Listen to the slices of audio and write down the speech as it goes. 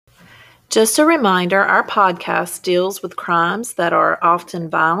Just a reminder, our podcast deals with crimes that are often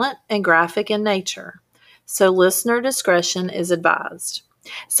violent and graphic in nature, so listener discretion is advised.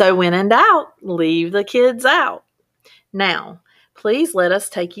 So when in doubt, leave the kids out. Now, please let us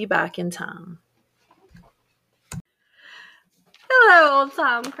take you back in time. Hello, old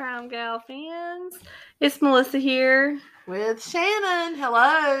time crime gal fans. It's Melissa here. With Shannon.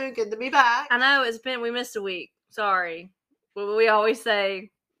 Hello, good to be back. I know we missed a week. Sorry. We always say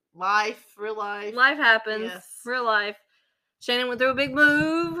Real life. Life happens. Yes. Real life. Shannon went through a big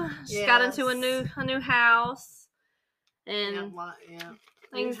move. She got into a new house. And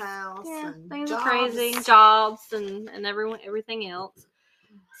things, new house. And things jobs. are crazy. Jobs and everything else.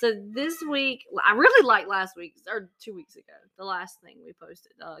 So this week, I really liked last week, or 2 weeks ago, the last thing we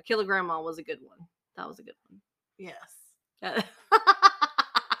posted. Killer Grandma was a good one. That was a good one. Yes.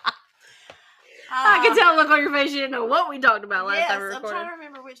 I can tell the look on your face. You didn't know what we talked about last time we recorded. I'm trying to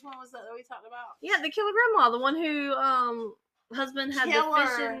remember which one was that we talked about. Yeah, the Killer Grandma, the one who husband had the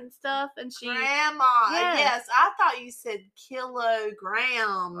fishing stuff, and she Grandma. Yes, I thought you said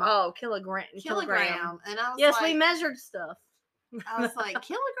kilogram. Oh, kilogram. And I was yes, we measured stuff. I was like,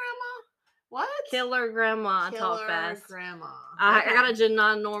 Killer Grandma? What? Killer Grandma. I talk fast. Grandma. I got a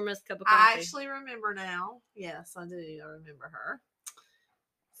ginormous cup of coffee. I actually remember now. Yes, I do. I remember her.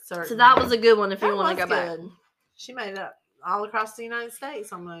 Certainly. So that was a good one if you want to go back. She made it up all across the United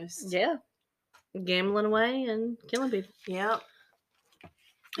States almost. Yeah. Gambling away and killing people. Yep.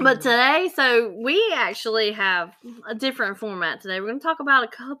 But today, so we actually have a different format today. We're going to talk about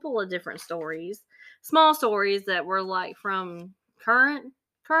a couple of different stories. Small stories that were like from current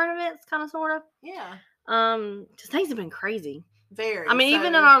events, kind of, sort of. Yeah. Because things have been crazy. Very. I mean, even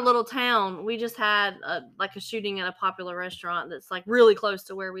in our little town, we just had a shooting at a popular restaurant that's like really close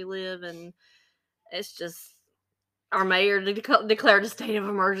to where we live, and it's just our mayor declared a state of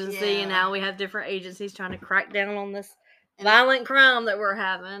emergency, and now we have different agencies trying to crack down on this violent crime that we're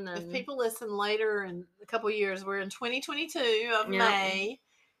having. And if people listen later in a couple of years, we're in 2022 of May.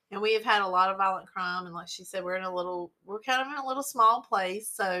 And we have had a lot of violent crime, and like she said, we're kind of in a little small place.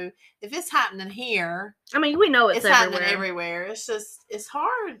 So if it's happening here, I mean, we know it's happening everywhere. It's just, it's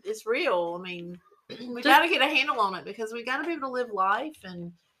hard. It's real. I mean, we got to get a handle on it because we got to be able to live life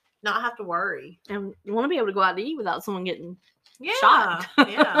and not have to worry. And you want to be able to go out to eat without someone getting shot.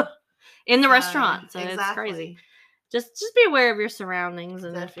 Yeah. In the restaurant. So it's crazy. Just be aware of your surroundings,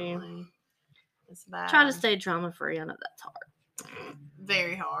 and definitely. It's bad. Try to stay drama free. I know that's hard.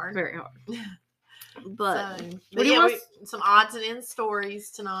 Very hard. But some odds and ends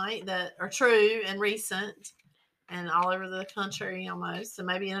stories tonight that are true and recent and all over the country almost, and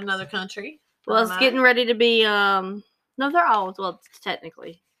maybe in another country. Well, it's getting ready to be no, they're all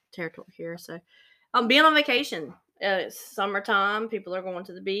technically territory here. So being on vacation. It's summertime. People are going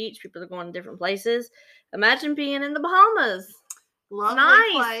to the beach. People are going to different places. Imagine being in the Bahamas.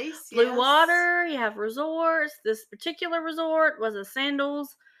 Lovely place. Blue water. You have resorts. This particular resort was a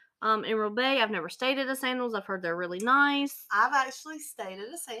Sandals in Roubaix. I've never stayed at a Sandals. I've heard they're really nice. I've actually stayed at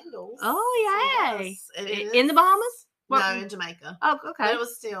a Sandals. Oh, yay. Yes, in the Bahamas? No, in Jamaica. Oh, okay. But it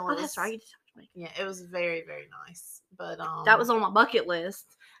was still. Oh, that's right. Yeah, it was very, very nice. But that was on my bucket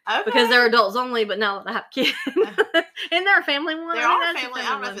list. Okay. Because they're adults only, but now that I have kids. Isn't there a family one? There are family. I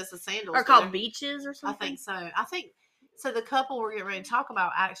don't know if it's a Sandals. Or called beaches or something. I think so. So the couple we're getting ready to talk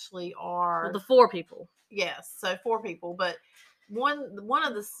about actually are the 4 people. Yes, so 4 people. But one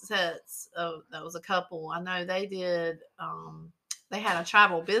of the sets that was a couple. I know they did. They had a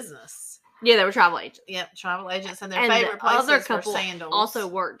travel business. Yeah, they were travel agents. Yep, travel agents, and their favorite places other couple were Sandals. Also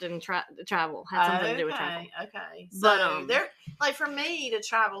worked in travel. Had something to do with travel. Okay. So they're like, for me to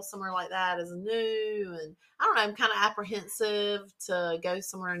travel somewhere like that is new, and I don't know, I'm kind of apprehensive to go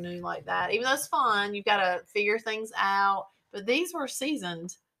somewhere new like that. Even though it's fun, you've got to figure things out. But these were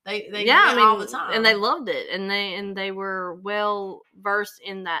seasoned. They all the time, and they loved it, and they were well versed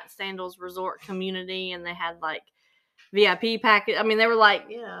in that Sandals resort community, and they had like VIP package. I mean, they were like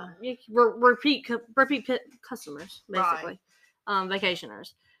repeat customers, basically,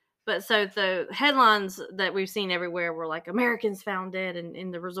 vacationers. But so the headlines that we've seen everywhere were like Americans found dead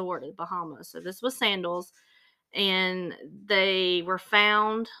in the resort at Bahamas. So this was Sandals, and they were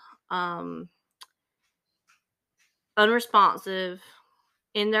found unresponsive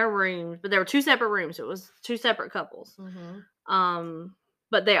in their rooms, but there were 2 separate rooms. So it was 2 separate couples. Mm-hmm.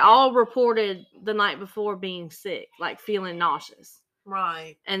 But they all reported the night before being sick, like feeling nauseous.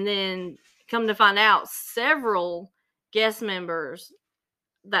 Right. And then come to find out, several guest members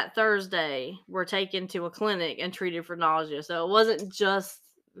that Thursday were taken to a clinic and treated for nausea. So it wasn't just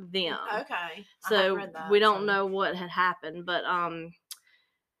them. Okay. So we don't know what had happened, but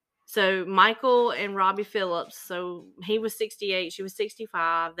So Michael and Robbie Phillips, so he was 68, she was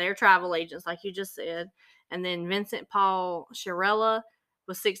 65. They're travel agents, like you just said. And then Vincent Paul Shirella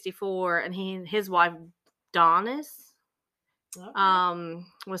was 64, and his wife Donis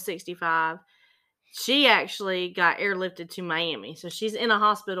was 65. She actually got airlifted to Miami, so she's in a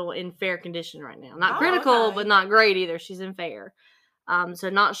hospital in fair condition right now. Not critical, but not great either. She's in fair. So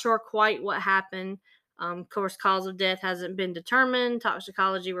not sure quite what happened. Of course, cause of death hasn't been determined.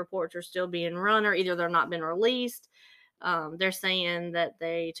 Toxicology reports are still being run, or either they're not been released. They're saying that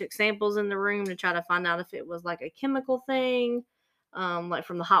they took samples in the room to try to find out if it was like a chemical thing, like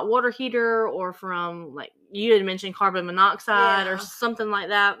from the hot water heater, or from, like you had mentioned, carbon monoxide or something like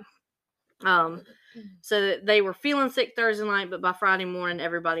that. So that they were feeling sick Thursday night, but by Friday morning,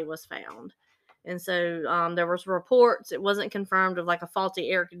 everybody was found. And so there was reports. It wasn't confirmed of like a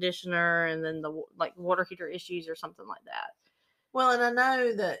faulty air conditioner and then the like water heater issues or something like that. Well, and I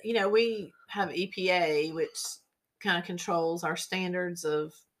know that, we have EPA, which kind of controls our standards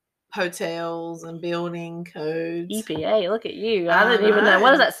of hotels and building codes. EPA, look at you. I didn't even know. What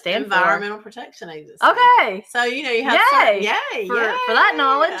does that stand for? Environmental Protection Agency. Okay. So, you have yay for that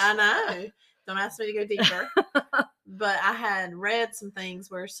knowledge. I know. Don't ask me to go deeper. But I had read some things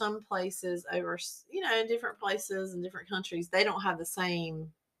where some places over, in different places in different countries, they don't have the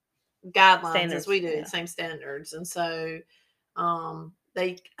same guidelines as we do, the same standards. And so I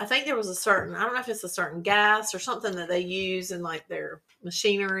think there was I don't know if it's a certain gas or something that they use in like their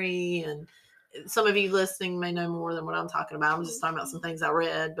machinery. And some of you listening may know more than what I'm talking about. I'm just talking about some things I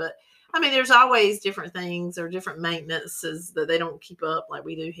read, but I mean, there's always different things or different maintenances that they don't keep up like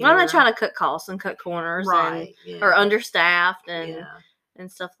we do here. Well, they try to cut costs and cut corners, right? Or understaffed and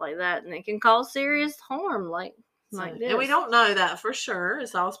stuff like that, and it can cause serious harm, like this. And we don't know that for sure.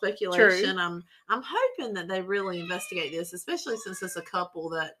 It's all speculation. True. I'm hoping that they really investigate this, especially since it's a couple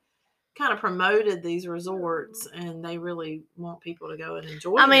that kind of promoted these resorts and they really want people to go and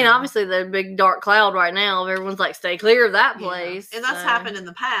enjoy them. Obviously the big dark cloud right now, everyone's like, stay clear of that place. And that's happened in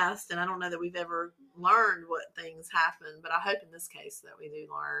the past, and I don't know that we've ever learned what things happen, but I hope in this case that we do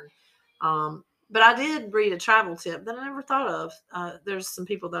learn. But I did read a travel tip that I never thought of. There's some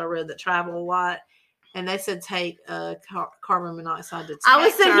people that I read that travel a lot, and they said take a carbon monoxide detector. I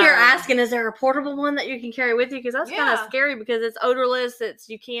was sitting here asking, is there a portable one that you can carry with you? Because that's kind of scary because it's odorless.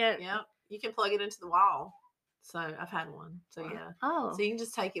 You can't. Yeah, you can plug it into the wall. So I've had one. So yeah. Oh. So you can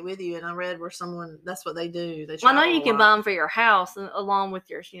just take it with you. And I read where that's what they do. I know you can buy them for your house along with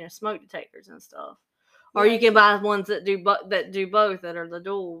your smoke detectors and stuff. Or you can buy ones that do both that are the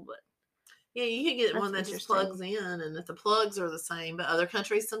dual. But yeah, you can get one that just plugs in, and if the plugs are the same, but other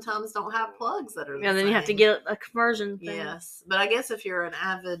countries sometimes don't have plugs that are the same. And then you have to get a conversion thing. Yes, but I guess if you're an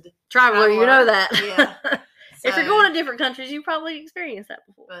avid traveler, you know that. Yeah. So, if you're going to different countries, you probably experienced that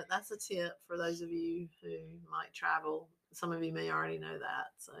before. But that's a tip for those of you who might travel. Some of you may already know that.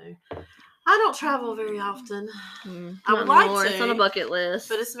 So I don't travel very often. I would like to. It's on a bucket list.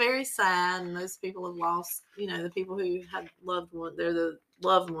 But it's very sad, and those people have lost, the people who had loved ones, they're the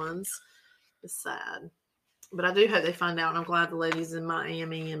loved ones. It's sad. But I do hope they find out, and I'm glad the ladies in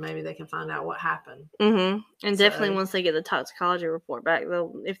Miami, and maybe they can find out what happened. Mm-hmm. And definitely once they get the toxicology report back,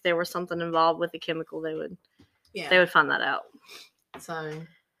 if there was something involved with the chemical, they would find that out. So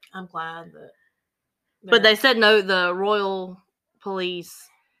I'm glad that. But they said no, the Royal Police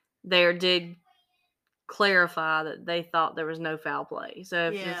there did clarify that they thought there was no foul play.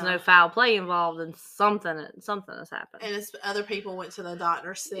 So if there's no foul play involved, then something has happened. And it's other people went to the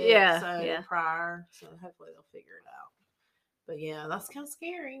doctor sick prior, so hopefully they'll figure it out. But yeah, that's kind of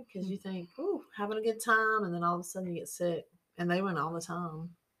scary because you think, ooh, having a good time, and then all of a sudden you get sick. And they went all the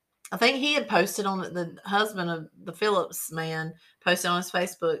time. I think he had posted on the husband of the Phillips man posted on his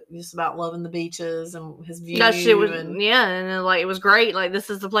Facebook just about loving the beaches and his view. And like it was great. Like this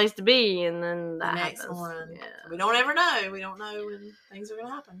is the place to be, and then the next one. Yeah. We don't ever know. We don't know when things are going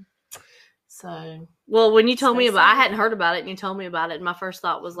to happen. So, well, when you told me I hadn't heard about it, and you told me about it, and my first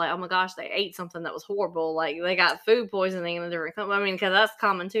thought was like, oh my gosh, they ate something that was horrible. Like they got food poisoning in a different company. I mean, because that's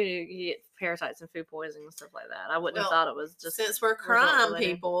common too. You get parasites and food poisoning and stuff like that. I wouldn't have thought it was just since we're crime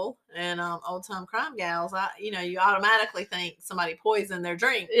people and old time crime gals. You automatically think somebody poisoned their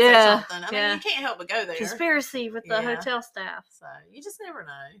drink or something. I mean, you can't help but go there. Conspiracy with the hotel staff. So you just never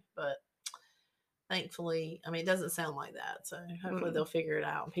know, but. Thankfully, it doesn't sound like that. So hopefully they'll figure it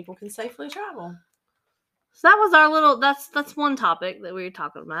out and people can safely travel. So that was that's one topic that we were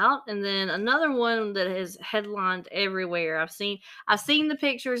talking about. And then another one that has headlined everywhere. I've seen the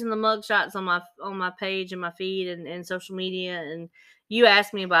pictures and the mugshots on my page and my feed and social media. And, you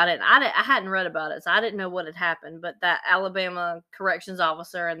asked me about it. And I hadn't read about it, so I didn't know what had happened. But that Alabama corrections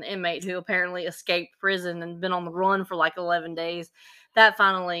officer and the inmate who apparently escaped prison and been on the run for like 11 days, that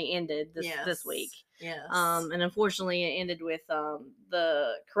finally ended this week. Yes. And unfortunately, it ended with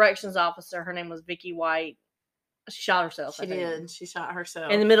the corrections officer. Her name was Vicky White. She shot herself. She did. She shot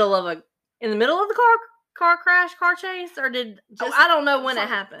herself in the middle of the car crash, car chase, or I don't know when it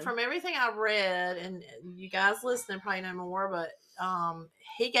happened. From everything I've read, and you guys listening probably know more, but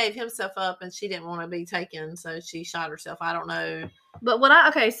he gave himself up, and she didn't want to be taken, so she shot herself. I don't know. But when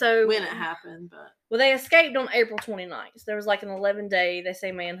it happened, but they escaped on April 29th. There was like an 11-day, they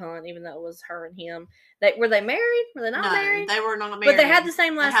say, manhunt, even though it was her and him. Were they married? Were they not married? They were not married. But they had the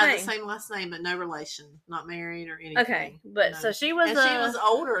same last name. They had the same last name, but no relation. Not married or anything. Okay, but so she was. And she was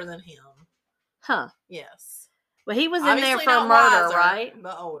older than him. Huh. Yes. Well, he was in there for murder, right?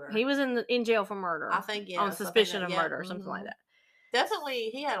 But older. He was in jail for murder. I think, yes. On suspicion of murder or something like that. Definitely,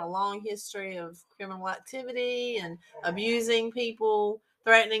 he had a long history of criminal activity and abusing people,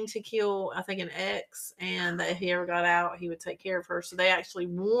 threatening to kill, I think, an ex, and that if he ever got out, he would take care of her. So they actually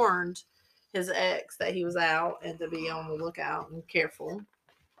warned his ex that he was out and to be on the lookout and careful.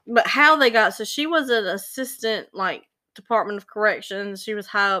 But how they got, so she was an assistant, like, Department of Corrections. She was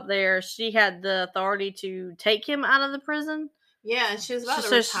high up there. She had the authority to take him out of the prison. Yeah, and she was about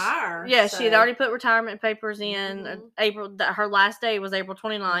to retire. She had already put retirement papers in. Her last day was April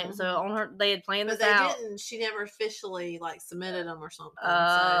 29th. So they had planned this out. She never officially submitted them or something. So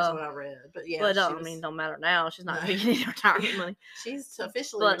that's what I read. But yeah, but don't matter now. She's not getting any retirement money. She's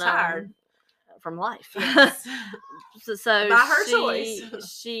officially retired from life. Yes. so by her choice,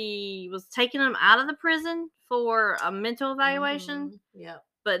 she was taking him out of the prison for a mental evaluation. Yep.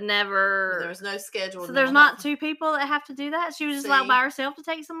 But never. There was no schedule. So there's not two people that have to do that. She was just allowed by herself to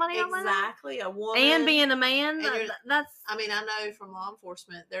take somebody out like that. Exactly, a woman and being a man. That's. I mean, I know from law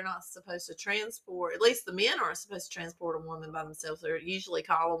enforcement, they're not supposed to transport. At least the men aren't supposed to transport a woman by themselves. They usually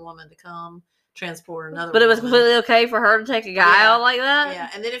call a woman to come transport another. But it was completely okay for her to take a guy out like that. Yeah,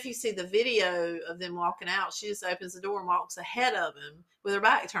 and then if you see the video of them walking out, she just opens the door and walks ahead of him with her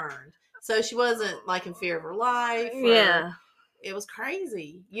back turned. So she wasn't in fear of her life. Yeah. It was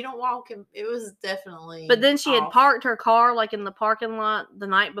crazy. You don't walk in. It was definitely. But then she had parked her car in the parking lot the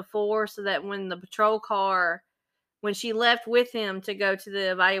night before, so that when the patrol car, when she left with him to go to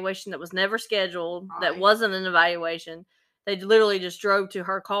the evaluation that was never scheduled, that wasn't an evaluation, they literally just drove to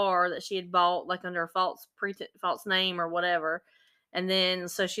her car that she had bought under a false name or whatever, and then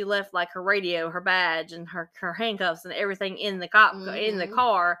so she left her radio, her badge, and her handcuffs and everything in the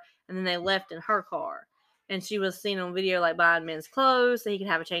car, and then they left in her car. And she was seen on video buying men's clothes so he could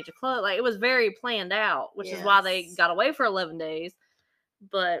have a change of clothes. It was very planned out, which is why they got away for 11 days.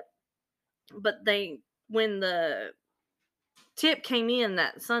 But when the tip came in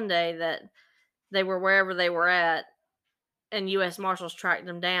that Sunday that they were wherever they were at, and U.S. Marshals tracked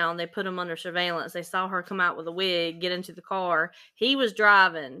them down, they put him under surveillance. They saw her come out with a wig, get into the car. He was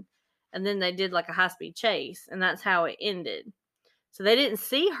driving, and then they did a high-speed chase, and that's how it ended. So they didn't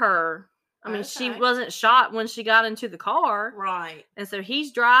see her. I mean, she wasn't shot when she got into the car. Right. And so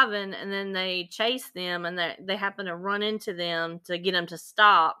he's driving, and then they chase them, and they happen to run into them to get him to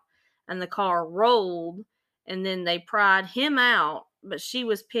stop, and the car rolled, and then they pried him out, but she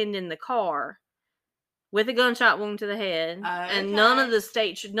was pinned in the car with a gunshot wound to the head, and none of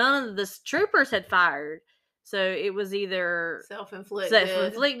the troopers had fired. So it was either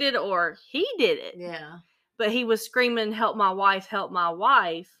self-inflicted or he did it. Yeah. But he was screaming, "Help my wife, help my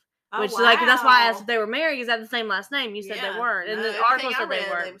wife." Which, that's why I asked if they were married. Is that the same last name? You said they weren't. And the article said they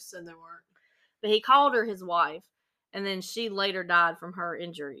weren't. But he called her his wife. And then she later died from her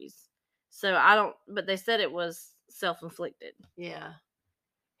injuries. So but they said it was self-inflicted. Yeah.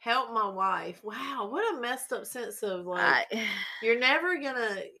 Help my wife. Wow. What a messed up sense of you're never going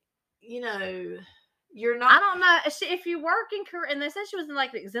to, you're not. I don't know. If you work in career, and they said she was an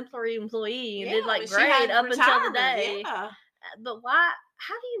exemplary employee and did great up until the day. Yeah. But why?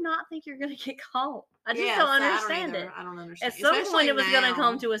 How do you not think you're going to get caught? I just don't understand it. I don't understand. At some point, it was going to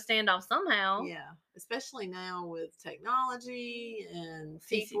come to a standoff somehow. Yeah, especially now with technology and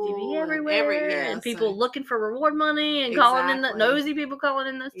people CCTV everywhere, and people looking for reward money and calling in the nosy people calling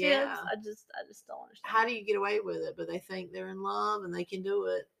in those tips. I just don't understand. How do you get away with it? But they think they're in love and they can do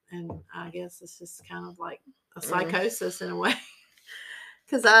it, and I guess it's just kind of like a psychosis in a way.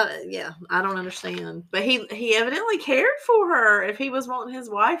 Because I don't understand. But he evidently cared for her if he was wanting his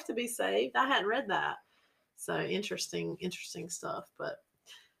wife to be saved. I hadn't read that. So interesting stuff. But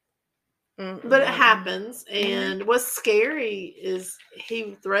But it happens. And what's scary is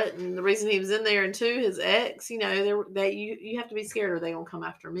he threatened, the reason he was in there, and two, his ex, you have to be scared, are they going to come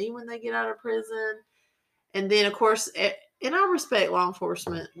after me when they get out of prison? And then, of course, and I respect law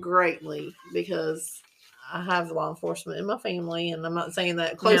enforcement greatly because I have law enforcement in my family, and I'm not saying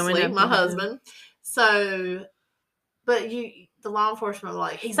that closely, my husband. So, but the law enforcement are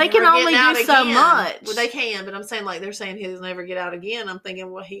like, they can only do so much. Well, they can, but I'm saying, like, they're saying he'll never get out again. I'm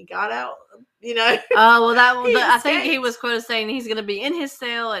thinking, well, he got out, Oh, well, I think he was quoted saying he's going to be in his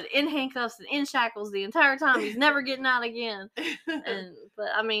cell and in handcuffs and in shackles the entire time. He's never getting out again. But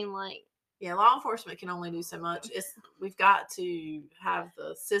I mean, like, yeah, law enforcement can only do so much. We've got to have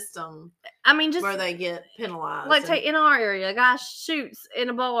the system. I mean, just where they get penalized. Like, take in our area, a guy shoots in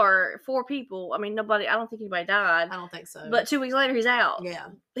a bar 4 people. I mean, I don't think anybody died. I don't think so. But 2 weeks later, he's out. Yeah,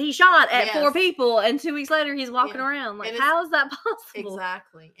 he shot at 4 people, and 2 weeks later, he's walking around. Like, how is that possible?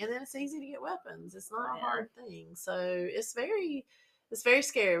 Exactly. And then it's easy to get weapons. It's not a hard thing. So it's very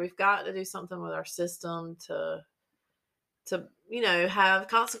scary. We've got to do something with our system to have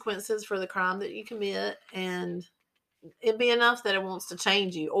consequences for the crime that you commit, and it'd be enough that it wants to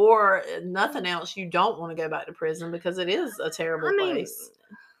change you, or nothing else, you don't want to go back to prison because it is a terrible place.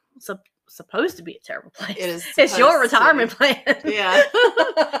 It's supposed to be a terrible place. It is. It's your retirement plan. Yeah.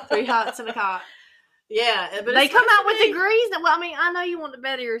 3 hots and a cot. Yeah. But they come out with degrees. Well, I mean, I know you want to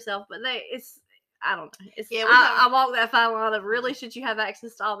better yourself, but I don't know. I walk that fine line of, really, should you have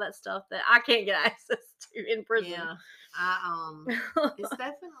access to all that stuff that I can't get access to in prison? Yeah. It's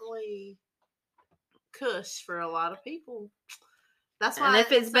definitely cush for a lot of people. That's why. And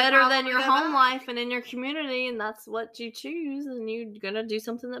if it's better than your home life and in your community, and that's what you choose, then you're gonna do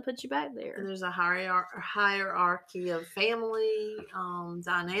something that puts you back there. And there's a hierarchy of family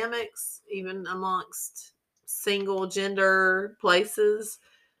dynamics, even amongst single gender places.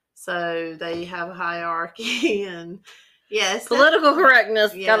 So they have a hierarchy, and political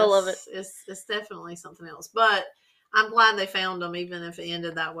correctness. Yes, gotta love it. It's definitely something else, but I'm glad they found him, even if it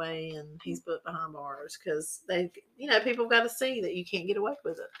ended that way and he's put behind bars, because people got to see that you can't get away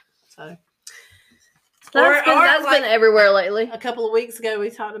with it. So that's been everywhere lately. A couple of weeks ago, we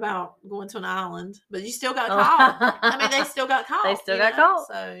talked about going to an island, but you still got caught. I mean, they still got caught. They still got caught.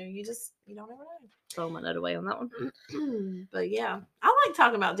 So you don't ever know. Throw my note away on that one. But yeah, I like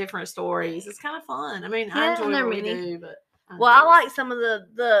talking about different stories. It's kind of fun. I mean, I enjoy what we do, but. I like some of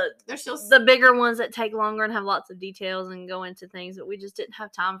they're still the bigger ones that take longer and have lots of details and go into things, but we just didn't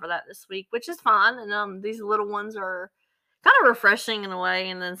have time for that this week, which is fine. And these little ones are kind of refreshing in a way,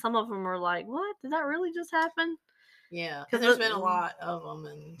 and then some of them are like, what? Did that really just happen? Yeah, because there's been a lot of them,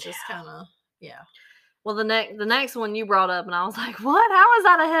 and just kind of Well, the next one you brought up, and I was like, what? How is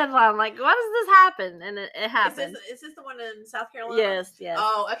that a headline? Like, why does this happen? And it happened. Is this the one in South Carolina? Yes.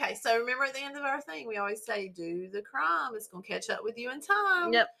 Oh, okay. So remember, at the end of our thing, we always say, do the crime. It's going to catch up with you in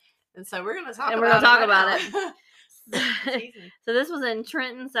time. Yep. And so we're going to talk about it. So this was in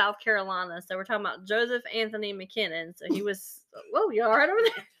Trenton, South Carolina. So we're talking about Joseph Anthony McKinnon. So he was, whoa, you all right over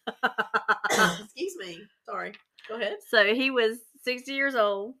there? Excuse me. Sorry. Go ahead. So he was 60 years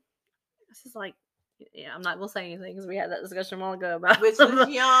old. This is like, I'm not going to say anything because we had that discussion a while ago about which is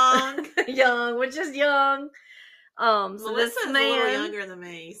young. Which is young. So Melissa's this man, a little younger than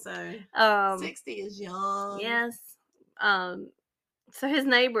me, so 60 is young. Yes. So his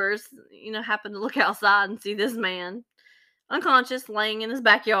neighbors, happened to look outside and see this man unconscious laying in his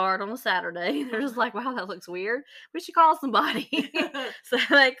backyard on a Saturday. They're just like, wow, that looks weird. We should call somebody. So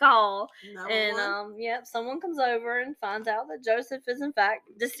they call. And someone comes over and finds out that Joseph is in fact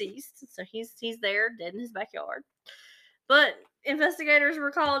deceased. So he's there dead in his backyard. But investigators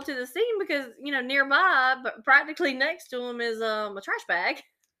were called to the scene because, nearby, but practically next to him is a trash bag.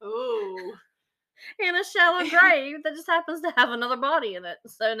 Ooh. And a shallow grave that just happens to have another body in it.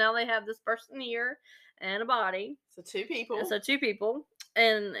 So now they have this person here and a body. So 2 people.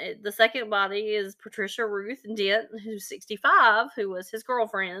 And the second body is Patricia Ruth Dent, who's 65, who was his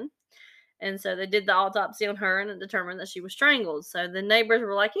girlfriend. And so they did the autopsy on her, and it determined that she was strangled. So the neighbors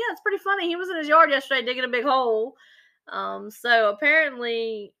were like, yeah, it's pretty funny. He was in his yard yesterday digging a big hole. So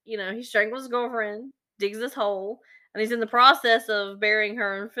apparently, he strangled his girlfriend, digs this hole, and he's in the process of burying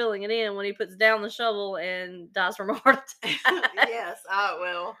her and filling it in when he puts down the shovel and dies from a heart attack. Yes,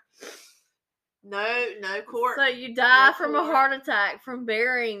 well, no court. So you die from a heart attack from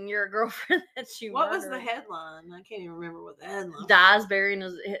burying your girlfriend that you What murdered. was the headline? I can't even remember what the headline was. Dies burying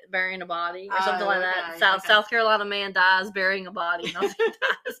a body or something like that. South Carolina man dies burying a body. Dies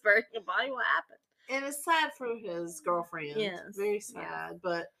burying a body. What happened? And it's sad for his girlfriend. Yes. Very sad. Yeah.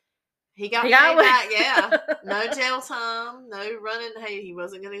 But He got paid back, yeah. No jail time, no running. Hey, he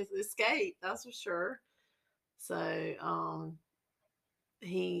wasn't going to escape, that's for sure. So,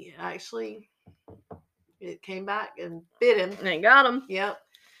 he actually, it came back and bit him. And it got him. Yep.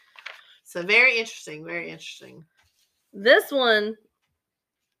 So very interesting, very interesting. This one,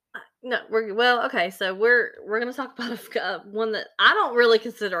 no, so we're going to talk about one that I don't really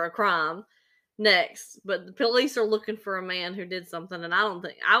consider a crime next, but the police are looking for a man who did something, and I don't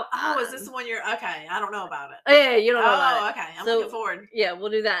think is this the one you're okay? I don't know about it. Yeah, you don't know about it. Okay. I'm looking forward. Yeah,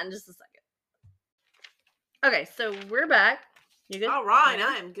 we'll do that in just a second. Okay, so we're back. You good? All right,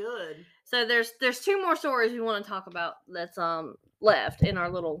 I am good. So there's two more stories we want to talk about that's left in our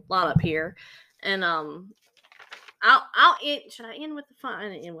little lineup here, and I'll end. Should I end with the fun? I'm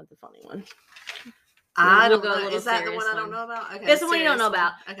gonna end with the funny one. I don't know. Is that the one I don't know about? Okay, it's the one you don't know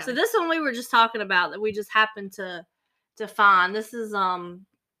about. Okay. So this one we were just talking about that we just happened to find. This is in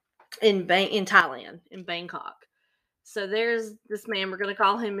Thailand, in Bangkok. So there's this man. We're gonna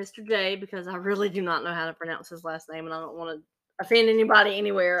call him Mr. J because I really do not know how to pronounce his last name, and I don't want to offend anybody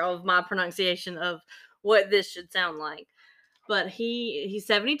anywhere of my pronunciation of what this should sound like. But he's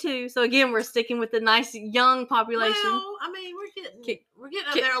 72. So again, we're sticking with the nice young population. Well, I mean, we're getting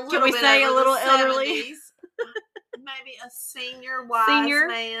up there a little bit. Can we say a little elderly? Maybe a senior wise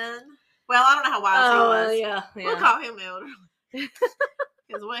man. Well, I don't know how wise he was. Yeah. We'll call him elderly.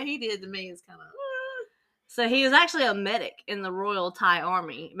 Because what he did to me is kind of... So he was actually a medic in the Royal Thai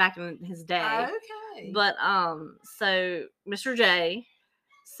Army back in his day. Okay. But so Mr. J,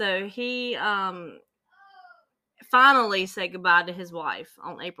 so he finally said goodbye to his wife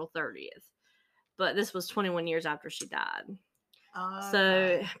on April 30th. But this was 21 years after she died.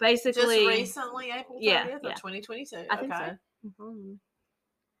 So basically, just recently, April 30th of 2022. I think so. Mm-hmm.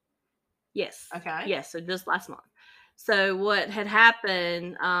 Yes. Okay. Yes. So just last month. So what had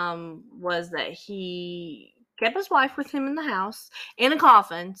happened was that he kept his wife with him in the house in a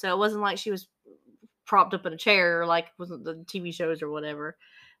coffin. So it wasn't like she was propped up in a chair like wasn't the TV shows or whatever.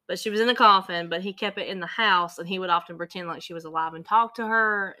 But she was in a coffin. But he kept it in the house, and he would often pretend like she was alive and talk to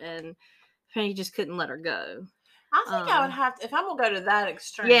her, and he just couldn't let her go. I think I would have to, if I'm going to go to that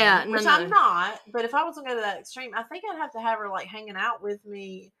extreme, which I'm not, but if I was going to go to that extreme, I think I'd have to have her like hanging out with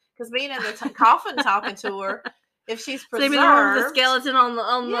me, because being in the coffin talking to her, if she's preserved. So the skeleton on the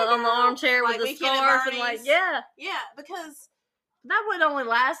armchair like with the scarf and yeah, because that would only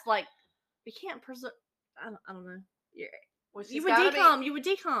last you can't preserve. I don't know. Yeah. Well, you would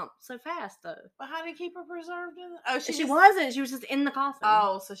decomp so fast though. But how did you keep her preserved? She wasn't. She was just in the coffin.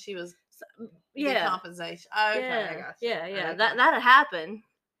 Oh, so she was. Decompensation. Okay, I got you. Yeah. Okay. That had happened.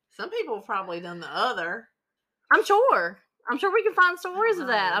 Some people have probably done the other. I'm sure we can find stories of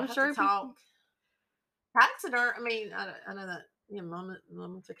that. I'm sure. Taxidermy. I mean, I know that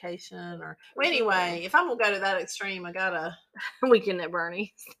mummification or. Well, anyway, if I'm gonna go to that extreme, I gotta. Weekend at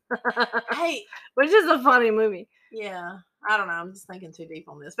Bernie's. Hey, which is a funny movie. Yeah, I don't know. I'm just thinking too deep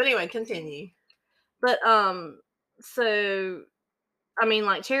on this. But anyway, continue. But so. I mean,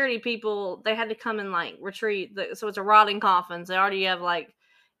 like charity people, they had to come and retreat. So it's a rotting coffin. So they already have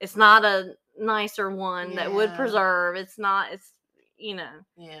it's not a nicer one that would preserve. It's not. It's Yeah.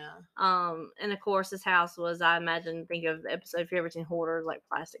 And of course, this house was. I imagine. Think of the episode if you ever seen Hoarders, like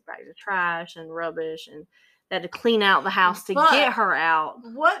plastic bags of trash and rubbish, and they had to clean out the house to get her out.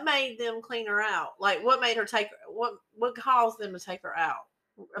 What made them clean her out? Like, what made her take? What caused them to take her out?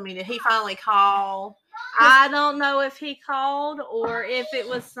 I mean, did he finally call? I don't know if he called or if it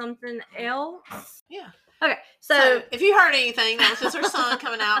was something else. Yeah. Okay. So if you heard anything, that was just her son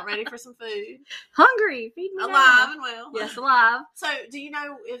coming out ready for some food. Hungry. Feed me alive now. And well. Yes, alive. So do you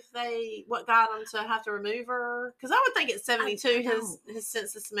know what got them to have to remove her? Because I would think at 72, his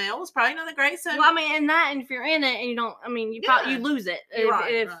sense of smell was probably not that great. So well, I mean, and if you're in it and you don't, I mean, you lose it.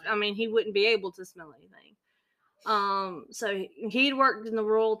 Right. I mean, he wouldn't be able to smell anything. So he'd worked in the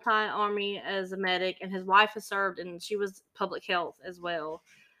Royal Thai Army as a medic, and his wife has served, and she was public health as well.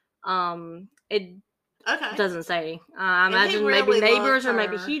 It doesn't say. I imagine maybe neighbors or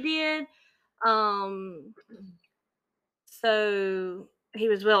maybe he did. So he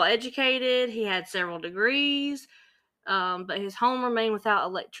was well educated. He had several degrees, but his home remained without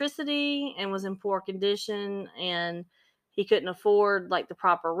electricity and was in poor condition, and he couldn't afford the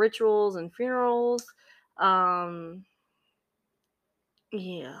proper rituals and funerals.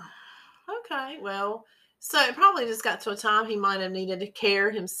 Yeah. Okay. Well, so it probably just got to a time he might have needed to care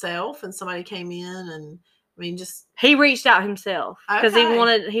himself, and somebody came in, and I mean, he reached out himself because he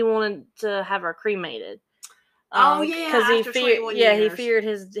wanted to have her cremated. Because he after feared, 21 he years. feared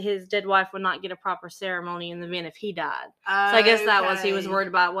his dead wife would not get a proper ceremony in the event if he died. So I guess that was, he was worried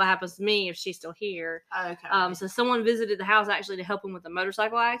about what happens to me if she's still here. Okay. So someone visited the house actually to help him with a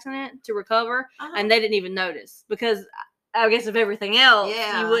motorcycle accident to recover, and they didn't even notice, because I guess of everything else,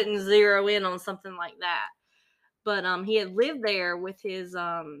 you wouldn't zero in on something like that. But he had lived there with his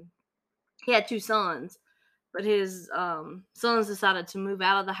he had 2 sons. But his sons decided to move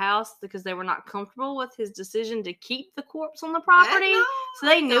out of the house because they were not comfortable with his decision to keep the corpse on the property. So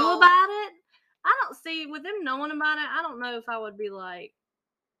they knew about it. I don't see, with them knowing about it, I don't know if I would be like,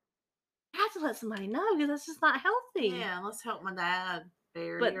 I have to let somebody know, because that's just not healthy. Yeah, let's help my dad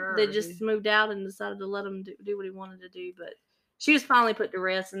bury But her. they just moved out and decided to let him do what he wanted to do. But she was finally put to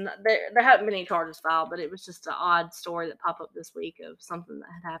rest, and there haven't been any charges filed, but it was just an odd story that popped up this week of something that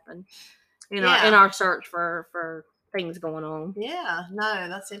had happened in our search for things going on. Yeah, no,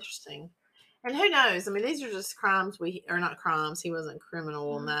 that's interesting. And who knows? I mean, these are just crimes or not crimes. He wasn't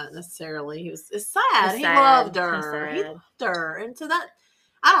criminal in that necessarily. It's sad. He loved her. He loved her. And so that,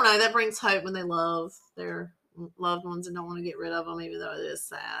 I don't know, that brings hope when they love their loved ones and don't want to get rid of them, even though it is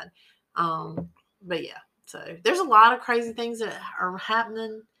sad. But yeah, so there's a lot of crazy things that are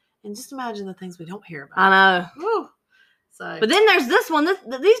happening. And just imagine the things we don't hear about. I know. Woo. So, but then there's this one.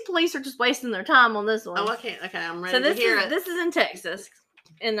 These police are just wasting their time on this one. Oh, I can't. Okay, I'm ready to hear it. This is in Texas,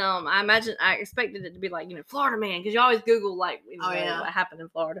 and I expected it to be like, Florida man, because you always Google like what happened in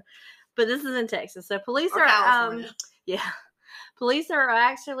Florida, but this is in Texas. So police are police are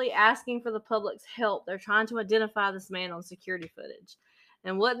actually asking for the public's help. They're trying to identify this man on security footage,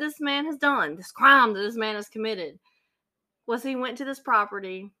 and what this man has done, this crime that this man has committed, was he went to this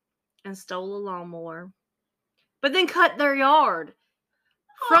property and stole a lawnmower. But then cut their yard,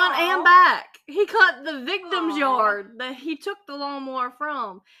 front and back. He cut the victim's yard that he took the lawnmower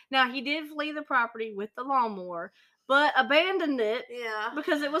from. Now, he did flee the property with the lawnmower, but abandoned it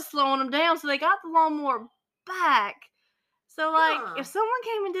because it was slowing him down. So they got the lawnmower back. So, if someone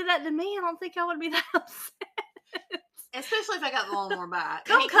came and did that to me, I don't think I would be that upset. Especially if I got the lawnmower back.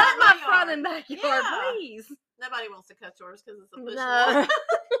 Come cut my front and backyard, please. Nobody wants to cut yours because it's a push mower.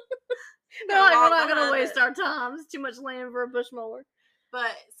 They're like, we're not going to waste our time. It's too much land for a push mower.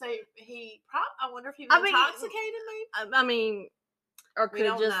 But, so I wonder if he was intoxicated, maybe? I mean, or could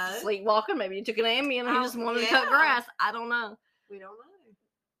have just sleepwalking. Maybe he took an Ambien and he just wanted to cut grass. I don't know. We don't know.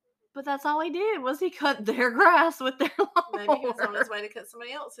 But that's all he did, was he cut their grass with their lawnmower. Maybe he was on his way to cut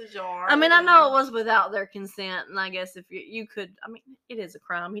somebody else's yard. I mean, I know it was without their consent, and I guess if you could, I mean, it is a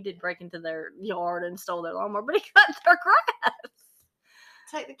crime. He did break into their yard and stole their lawnmower, but he cut their grass.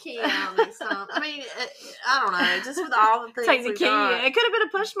 Take the key out next time. I mean, I don't know. Just with all the things. Take the key. It could have been a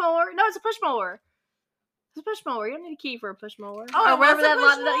push mower. No, it's a push mower. It's a push mower. You don't need a key for a push mower. Oh, or whatever that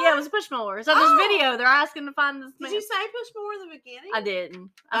line. Yeah, it was a push mower. So there's video. They're asking to find this man. Did you say push mower in the beginning? I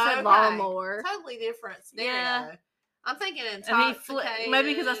didn't. I said lawnmower. Totally different scenario. Yeah. I'm thinking intoxicated. And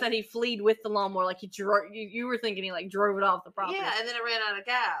maybe because I said he fled with the lawnmower, like he drove. You were thinking he drove it off the property. Yeah, and then it ran out of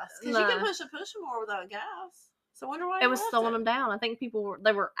gas. Because you can push a push mower without gas. So I wonder why it was slowing him down. I think people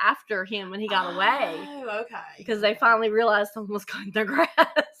were after him when he got away. Oh, okay. Because they finally realized someone was cutting their grass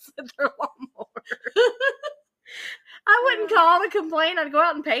with their lawnmower. I wouldn't call to complain. I'd go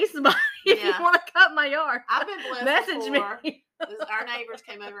out and pay somebody if you want to cut my yard. I've been blessed. Message me. Our neighbors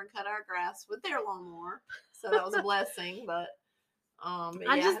came over and cut our grass with their lawnmower, so that was a blessing. But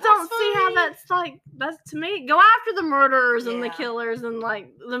I just don't see how that's to me. Go after the murderers and the killers and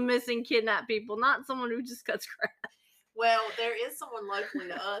the missing, kidnapped people, not someone who just cuts grass. Well, there is someone locally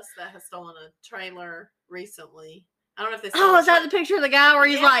to us that has stolen a trailer recently. I don't know if they. Is that the picture of the guy where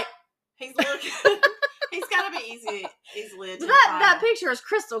he's he's looking. He's got to be easily. That picture is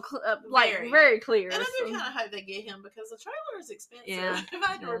crystal very clear. And I do kind of hope they get him because the trailer is expensive. Yeah. If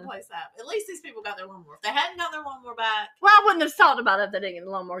I had to replace that, at least these people got their lawnmower. If they hadn't got their lawnmower back, well, I wouldn't have talked about it if they didn't get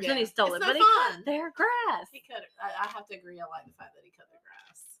the lawnmower. Then he stole it, but he cut their grass. He cut it. I have to agree. I like the fact that he cut their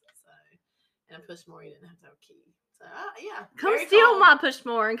grass. So, and a push mower, you didn't have to have a key. So come steal my push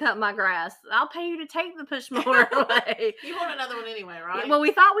mower and cut my grass. I'll pay you to take the push mower away. You want another one anyway, right? Well,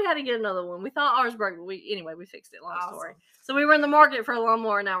 we thought we had to get another one. We thought ours broke, but we fixed it. Long story. So we were in the market for a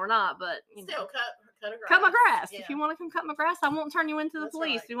lawnmower. Now we're not, but still cut my grass. Yeah. If you want to come cut my grass, I won't turn you into the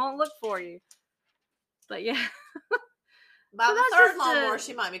police. Right. We won't look for you. But yeah. By the third lawnmower,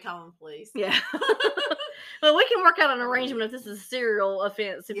 she might be calling the police. Yeah. Well, we can work out an arrangement if this is a serial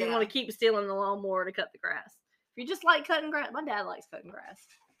offense. If you want to keep stealing the lawnmower to cut the grass. If you just like cutting grass, my dad likes cutting grass.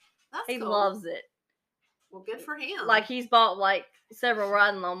 He loves it. Well, good for him. He's bought several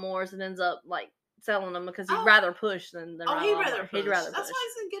riding lawnmowers and ends up selling them because he'd rather push than ride. He'd rather push. He'd rather push. That's why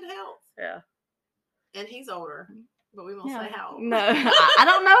he's in good health. Yeah. And he's older, but we won't say how old. No, I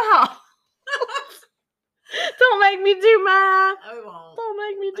don't know how. Don't make me do math. We won't. Don't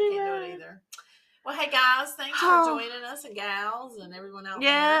make me do I can't math. do it either. Well, hey guys, thanks for joining us, and gals, and everyone out there.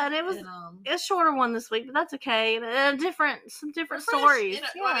 Yeah, and it was a shorter one this week, but that's okay. Some different stories.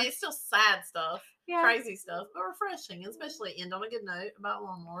 Well, I mean, it's still sad stuff, crazy stuff, but refreshing, especially end on a good note about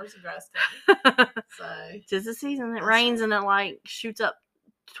lawnmowers and grass cutting. So, 'tis the season. It rains and it like shoots up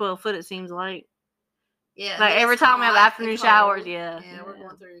 12 foot. It seems like. Yeah, like every time we have afternoon showers. Yeah, we're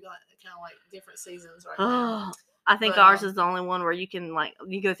going through kind of like different seasons right now. I think ours is the only one where you can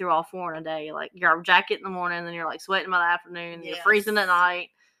you go through all 4 in a day. Like you're a jacket in the morning, and then you're like sweating by the afternoon, and you're freezing at night.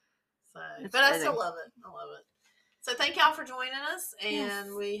 So, but I still love it. I love it. So thank y'all for joining us,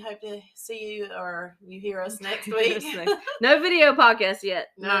 and we hope to see you or you hear us next week. No video podcast yet.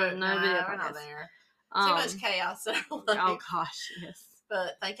 No video podcast. We're not there. Too much chaos in our life. Oh gosh, yes.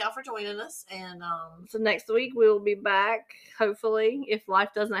 But thank y'all for joining us, and so next week we'll be back. Hopefully, if life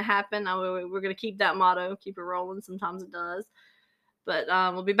doesn't happen, we're gonna keep that motto, keep it rolling. Sometimes it does, but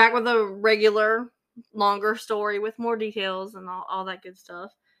we'll be back with a regular, longer story with more details and all that good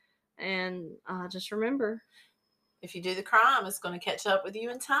stuff. And just remember, if you do the crime, it's going to catch up with you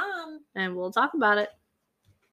in time, and we'll talk about it.